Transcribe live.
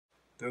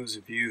those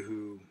of you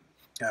who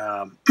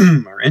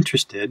are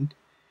interested,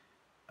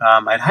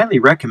 I'd highly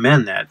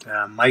recommend that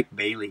Mike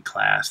Bailey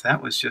class.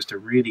 That was just a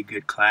really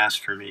good class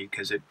for me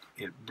because it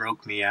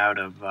broke me out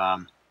of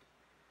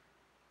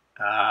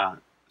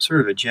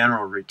sort of a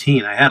general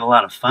routine. I had a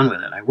lot of fun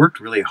with it. I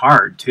worked really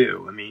hard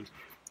too. I mean,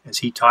 as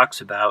he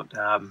talks about,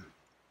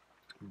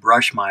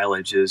 brush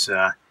mileage is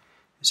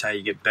how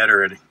you get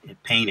better at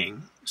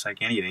painting. It's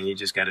like anything, you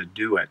just got to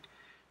do it.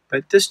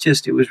 But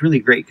it was really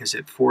great because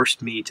it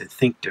forced me to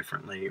think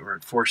differently, or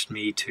it forced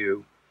me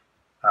to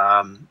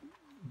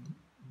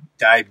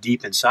dive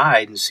deep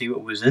inside and see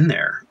what was in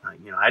there.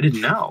 I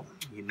didn't know.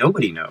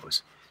 Nobody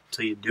knows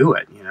until you do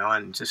it,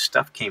 and just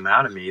stuff came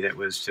out of me that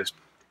was just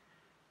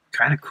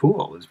kind of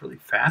cool. It was really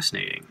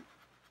fascinating.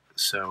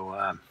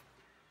 So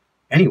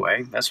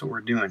anyway, that's what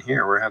we're doing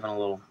here. We're having a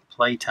little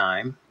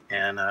playtime,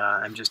 and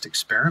I'm just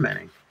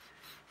experimenting.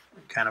 I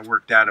kind of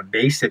worked out a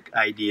basic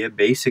idea,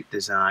 basic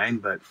design,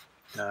 but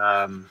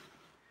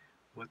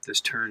what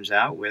this turns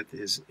out with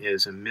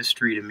is a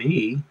mystery to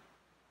me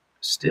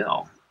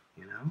still,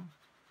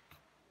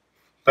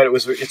 But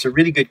it's a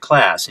really good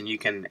class, and you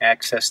can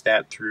access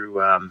that through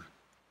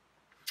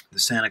the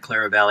Santa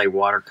Clara Valley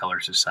Watercolor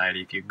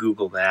Society. If you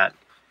Google that,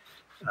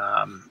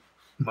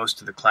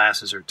 most of the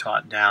classes are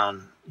taught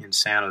down in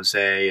San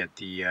Jose at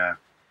the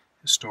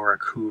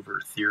historic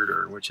Hoover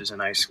Theater, which is a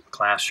nice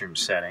classroom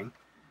setting.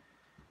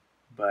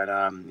 But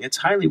it's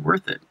highly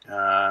worth it.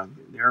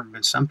 There have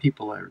been some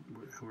people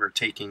who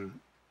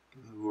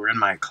were in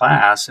my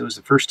class. It was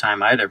the first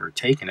time I'd ever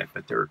taken it,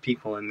 but there were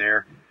people in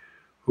there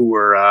who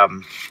were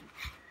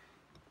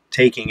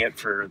taking it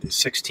for the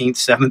 16th,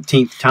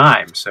 17th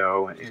time.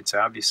 So it's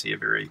obviously a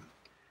very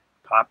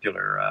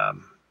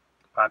popular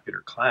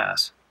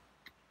class.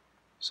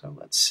 So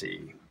let's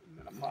see.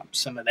 I'm going to mop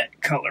some of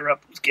that color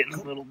up. It's getting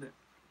a little bit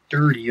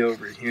dirty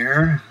over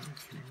here.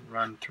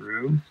 Run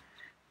through.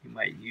 You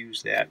might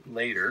use that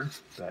later,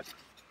 but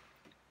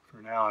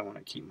for now I want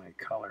to keep my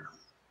color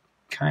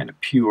kind of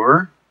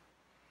pure.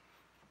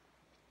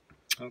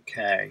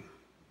 Okay.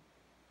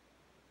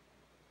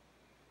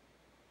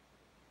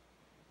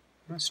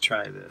 Let's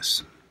try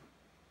this.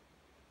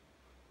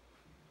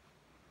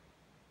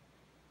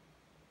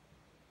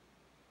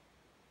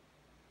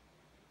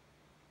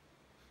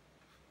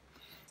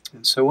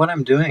 And so what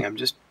I'm doing, I'm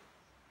just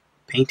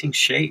painting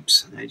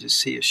shapes. I just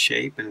see a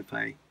shape, and if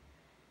I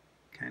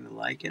kind of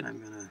like it, I'm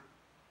going to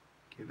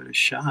give it a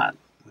shot.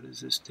 What does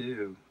this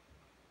do?